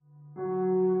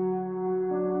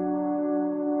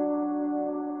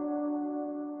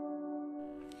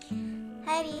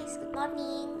Aris, good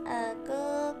morning.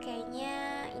 Aku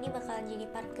kayaknya ini bakalan jadi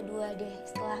part kedua deh.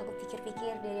 Setelah aku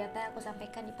pikir-pikir dari apa yang aku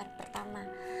sampaikan di part pertama.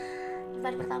 Di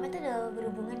part pertama itu adalah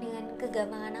berhubungan dengan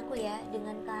kegampangan aku ya,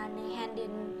 dengan keanehan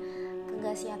dan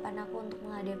kegak siapan aku untuk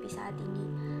menghadapi saat ini.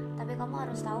 Tapi kamu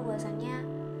harus tahu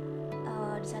bahwasannya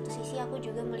di satu sisi aku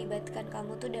juga melibatkan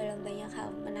kamu tuh dalam banyak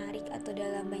hal menarik atau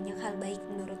dalam banyak hal baik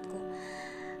menurutku.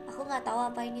 Aku nggak tahu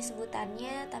apa ini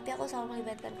sebutannya, tapi aku selalu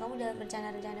melibatkan kamu dalam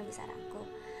rencana-rencana besar aku.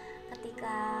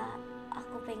 Ketika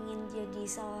aku pengen jadi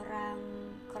seorang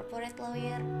corporate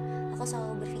lawyer, aku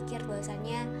selalu berpikir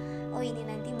bahwasannya, oh ini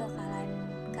nanti bakalan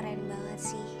keren banget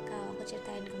sih kalau aku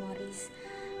ceritain ke Morris.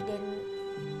 Dan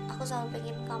aku selalu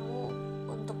pengen kamu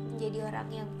untuk menjadi orang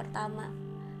yang pertama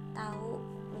tahu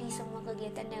di semua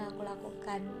kegiatan yang aku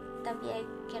lakukan. Tapi I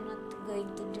cannot going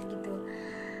to do gitu.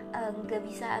 Gak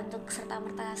bisa untuk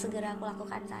serta-merta segera aku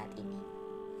lakukan saat ini.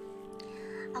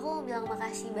 Aku mau bilang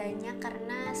makasih banyak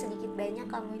karena sedikit banyak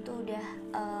kamu itu udah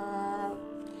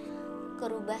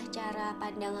kerubah cara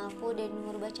pandang aku dan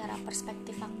merubah cara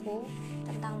perspektif aku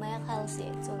tentang banyak hal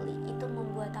sih actually. Itu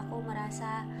membuat aku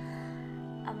merasa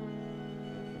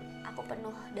aku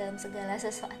penuh dalam segala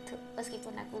sesuatu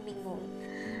meskipun aku bingung.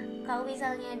 Kalau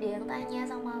misalnya ada yang tanya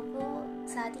sama aku,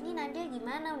 saat ini Nadia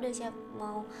gimana, udah siap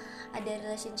mau ada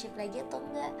relationship lagi atau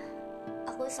enggak,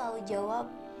 aku selalu jawab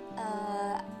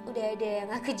udah ada yang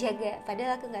aku jaga,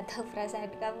 padahal aku nggak tahu perasaan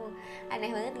kamu.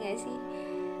 Aneh banget nggak sih?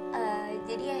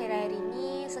 Jadi akhir-akhir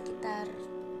ini sekitar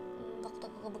waktu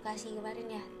aku ke Bekasi kemarin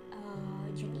ya,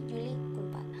 Juni Juli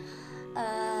lupa,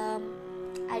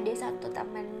 ada satu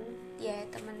teman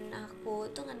aku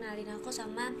tuh kenalin aku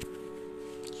sama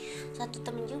satu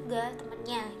temen juga,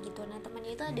 temennya gitu. Nah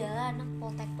temennya itu adalah anak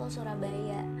Poltekpol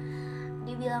Surabaya.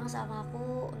 Dia bilang sama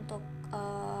aku untuk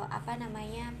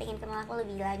pengen kenal aku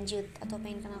lebih lanjut atau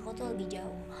pengen kenal aku tuh lebih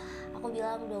jauh. Aku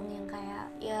bilang dong yang kayak,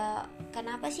 ya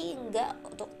kenapa sih enggak,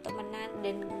 untuk temenan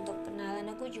dan untuk kenalan.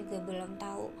 Aku juga belum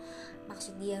tahu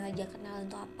maksud dia ngajak kenalan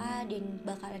itu apa dan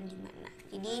bakalan gimana.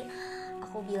 Jadi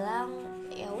aku bilang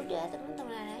ya udah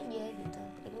temen-temenan aja gitu.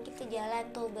 Dan kita jalan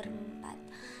tuh berempat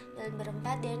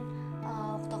dan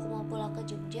waktu aku mau pulang ke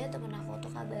Jogja, temen aku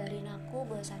tuh kabarin aku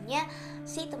bahwasannya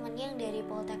si temennya yang dari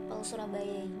Poltekpol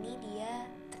Surabaya ini dia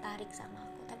tertarik sama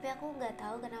aku. Tapi aku nggak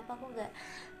tahu kenapa aku nggak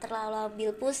terlalu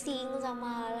ambil pusing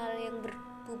sama hal-hal yang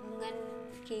berhubungan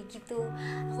kayak gitu.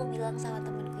 Aku bilang sama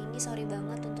temenku ini, sorry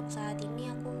banget untuk saat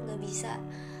ini aku nggak bisa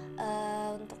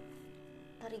untuk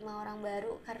terima orang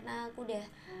baru karena aku udah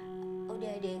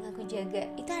ada yang aku jaga.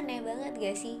 Itu aneh banget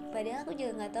gak sih? Padahal aku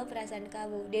juga nggak tahu perasaan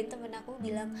kamu. Dan temen aku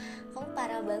bilang, kamu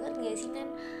parah banget gak sih Nan?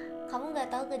 Kamu nggak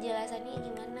tahu kejelasannya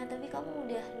gimana, tapi kamu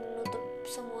udah menutup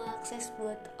semua akses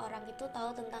buat orang itu tahu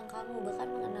tentang kamu, bahkan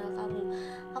mengenal kamu.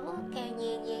 Kamu kayak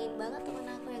nyanyiin banget temen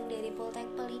aku yang dari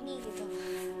Poltekpol ini gitu.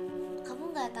 Kamu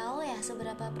nggak tahu ya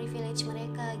seberapa privilege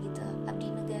mereka gitu, abdi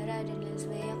negara dan lain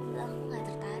sebagainya. Aku bilang aku nggak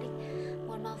tertarik.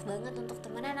 Mohon maaf banget, untuk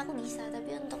temenan aku bisa,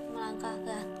 tapi untuk melangkah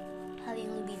ke hal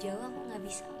yang lebih jauh aku nggak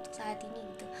bisa untuk saat ini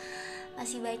gitu.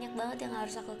 Masih banyak banget yang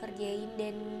harus aku kerjain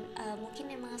dan mungkin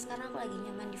emang sekarang aku lagi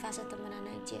nyaman di fase temenan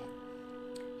aja.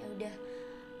 Ya udah.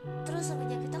 Terus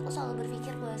semenjak itu aku selalu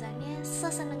berpikir bahwasannya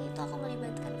seseneng itu aku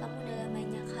melibatkan kamu dalam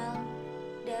banyak hal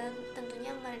dan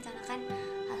tentunya merencanakan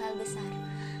hal-hal besar.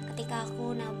 Ketika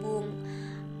aku nabung,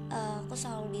 aku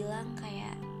selalu bilang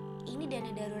kayak ini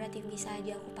dana darurat yang bisa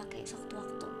aja aku pakai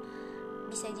sewaktu-waktu.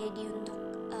 Bisa jadi untuk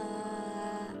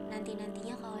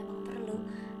nantinya kalau emang perlu.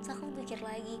 So aku pikir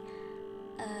lagi,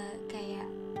 kayak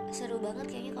seru banget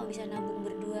kayaknya kalau bisa nabung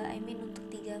berdua, untuk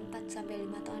 3, 4, sampai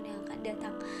 5 tahun yang akan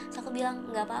datang. So aku bilang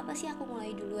gak apa-apa sih aku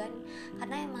mulai duluan,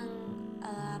 karena emang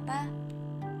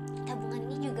tabungan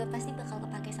ini juga pasti bakal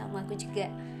kepake sama aku juga.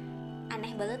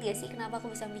 Aneh banget gak sih kenapa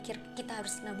aku bisa mikir kita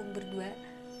harus nabung berdua?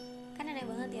 Kan aneh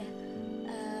banget ya.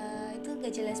 Itu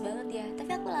gak jelas banget ya,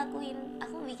 tapi aku lakuin.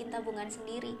 Aku bikin tabungan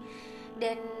sendiri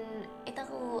dan itu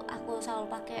aku selalu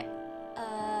pakai,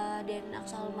 dan aku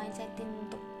selalu mindsetin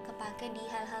untuk kepake di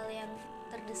hal-hal yang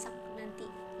terdesak nanti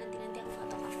aku nggak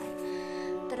tahu kapan.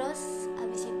 Terus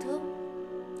abis itu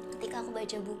ketika aku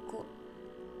baca buku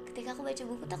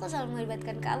tuh aku selalu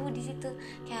melibatkan kamu di situ.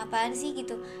 Kayak apaan sih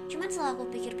gitu. Cuman setelah aku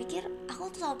pikir-pikir, aku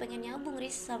tuh selalu pengen nyambung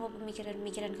sama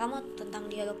pemikiran kamu tentang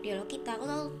dialog-dialog kita. Aku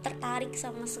selalu tertarik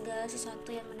sama segala sesuatu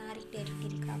yang menarik dari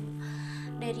diri kamu,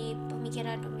 dari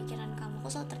pemikiran kamu. Aku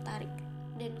selalu tertarik.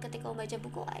 Dan ketika aku baca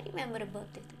buku, I remember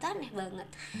about it. Itu aneh banget.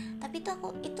 Tapi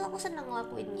itu aku senang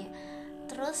ngelakuinnya.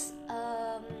 Terus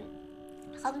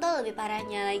kamu tau lebih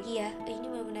parahnya lagi ya, ini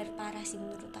benar-benar parah sih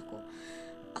menurut aku.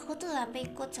 aku tuh sampai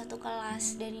ikut satu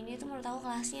kelas, dan ini tuh menurut aku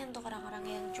kelasnya untuk orang-orang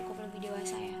yang cukup lebih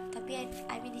dewasa ya, tapi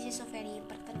I mean this is so very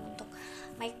important untuk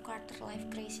my quarter life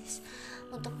crisis,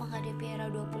 untuk menghadapi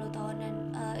era 20 tahunan.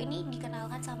 Ini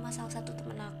dikenalkan sama salah satu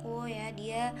temen aku ya,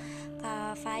 dia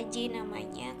Kak Faji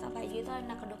namanya. Kak Faji itu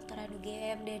anak kedokteran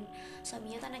UGM dan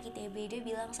suaminya tuh anak ITB. Dia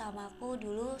bilang sama aku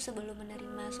dulu sebelum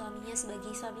menerima suaminya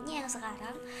sebagai suaminya yang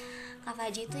sekarang, Kak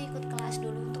Faji itu ikut kelas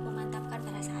dulu untuk memantapkan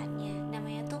perasaannya.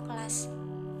 Namanya tuh kelas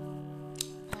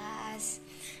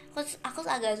aku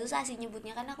agak susah sih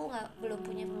nyebutnya karena aku belum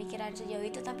punya pemikiran sejauh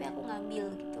itu, tapi aku ngambil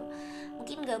gitu.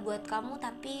 Mungkin gak buat kamu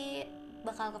tapi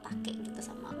bakal kepake gitu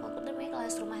sama aku namanya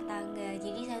kelas rumah tangga.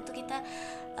 Jadi satu kita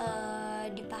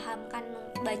dipahamkan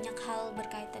banyak hal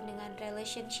berkaitan dengan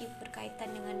relationship, berkaitan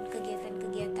dengan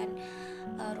kegiatan-kegiatan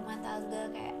rumah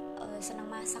tangga, kayak senang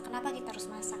masak, kenapa kita harus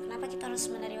masak, kenapa kita harus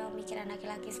menerima pemikiran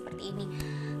laki-laki seperti ini,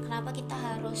 kenapa kita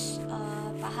harus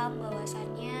paham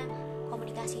bahwasannya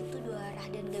komunikasi itu dua arah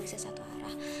dan gak bisa satu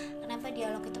arah, kenapa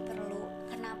dialog itu perlu,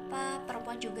 kenapa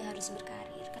perempuan juga harus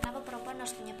berkarir, kenapa perempuan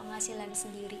harus punya penghasilan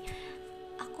sendiri.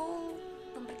 Aku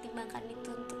mempertimbangkan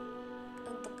itu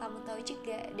untuk kamu tahu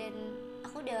juga, dan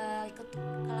aku udah ikut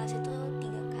kelas itu 3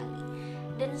 kali,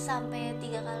 dan sampai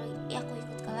 3 kali aku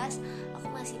ikut kelas aku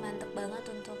masih mantep banget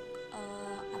untuk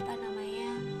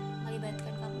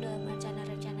melibatkan kamu dalam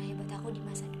rencana-rencana hebat aku di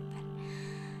masa depan.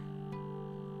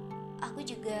 Aku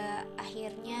juga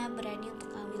akhirnya berani untuk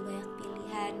ngambil banyak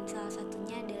pilihan. Salah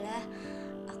satunya adalah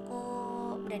aku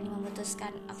berani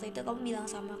memutuskan. Waktu itu kamu bilang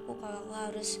sama aku kalau aku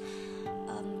harus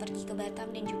pergi ke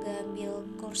Batam dan juga ambil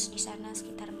kurs di sana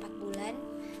sekitar 4 bulan.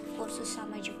 Kursus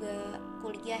sama juga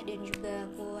kuliah, dan juga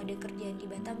aku ada kerjaan di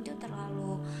Batam itu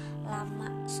terlalu lama,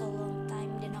 so long time,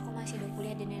 dan aku masih ada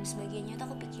kuliah dan lain sebagainya. Itu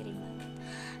aku pikirin banget.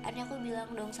 Akhirnya aku bilang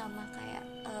dong sama kayak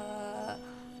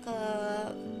ke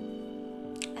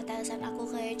atasan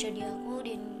aku, kayak jadi aku,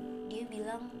 dan dia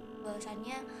bilang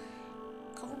bahwasannya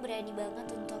kamu berani banget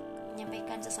untuk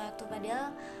menyampaikan sesuatu,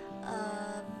 padahal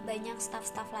banyak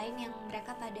staff-staff lain yang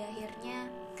mereka pada akhirnya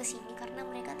kesini karena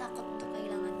mereka takut untuk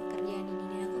kehilangan pekerjaan ini.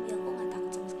 Dan aku bilang aku gak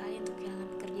takut sama sekali untuk kehilangan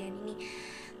pekerjaan ini,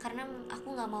 karena aku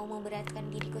gak mau memberatkan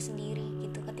diriku sendiri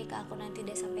gitu. Ketika aku nanti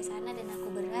udah sampai sana dan aku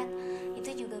berat, itu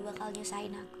juga bakal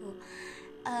nyusahin aku.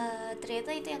 Ternyata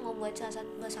itu yang membuat salah satu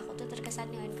bos aku tuh terkesan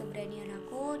dengan keberanian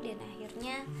aku, dan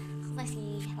akhirnya aku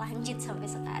masih lanjut sampai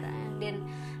sekarang dan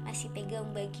masih pegang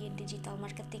bagian digital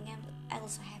marketing. I'm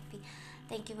also happy.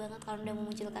 Thank you banget kalau udah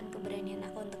memunculkan keberanian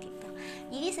aku untuk itu.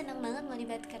 Jadi senang banget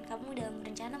melibatkan kamu dalam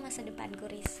rencana masa depanku,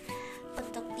 Riz.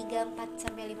 Untuk 3, 4,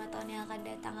 sampai 5 tahun yang akan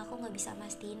datang, aku gak bisa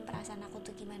mastiin perasaan aku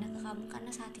tuh gimana ke kamu,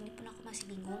 karena saat ini pun aku masih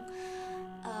bingung.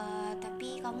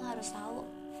 Tapi kamu harus tahu,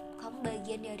 kamu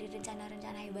bagian dari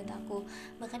rencana-rencana hebat aku.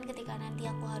 Bahkan ketika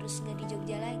nanti aku harus gak di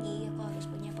Jogja lagi, aku harus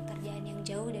punya pekerjaan yang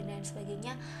jauh dan lain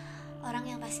sebagainya, orang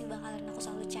yang pasti bakalan aku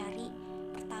selalu cari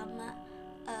pertama,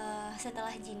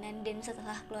 setelah Jinan dan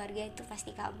setelah keluarga, itu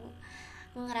pasti kamu.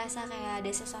 Ngerasa kayak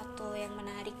ada sesuatu yang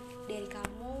menarik dari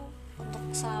kamu untuk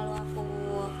selalu aku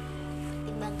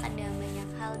pertimbangkan dalam banyak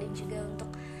hal, dan juga untuk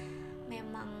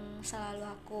memang selalu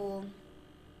aku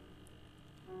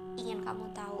ingin kamu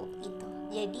tahu gitu.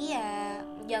 Jadi ya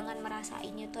jangan merasa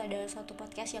ini tuh adalah suatu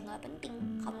podcast yang gak penting.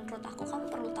 Menurut aku kamu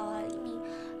perlu tahu hal ini.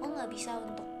 Aku gak bisa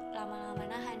untuk lama-lama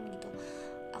nahan gitu.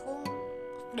 Aku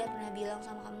udah pernah bilang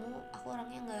sama kamu, aku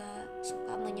orangnya gak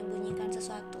suka menyembunyikan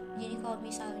sesuatu. Jadi kalau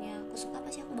misalnya aku suka,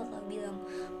 pasti aku bakal bilang.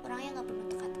 Orangnya gak perlu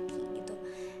teka-teki gitu.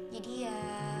 Jadi ya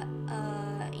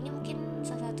ini mungkin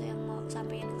salah satu yang mau aku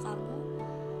sampaikan ke kamu.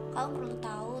 Kamu perlu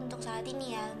tahu untuk saat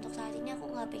ini ya. Untuk saat ini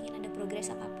aku gak pengen ada progres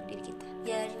apapun dari kita.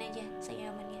 Jalanin aja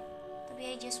senyamannya. Tapi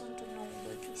I just want to know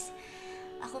about this.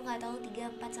 Aku gak tahu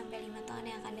 3, 4, sampai 5 tahun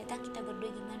yang akan datang kita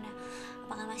berdua gimana.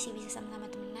 Apakah masih bisa sama-sama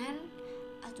temenan,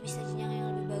 atau bisa jenjang yang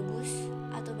lebih bagus,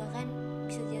 atau bahkan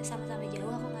bisa sama-sama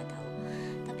jauh, aku gak tahu.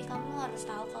 Tapi kamu harus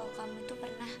tahu kalau kamu itu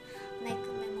pernah make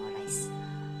a memorize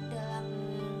dalam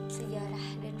sejarah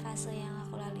dan fase yang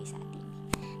aku lalui saat ini.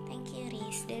 Thank you,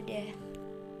 Riz. Dadah.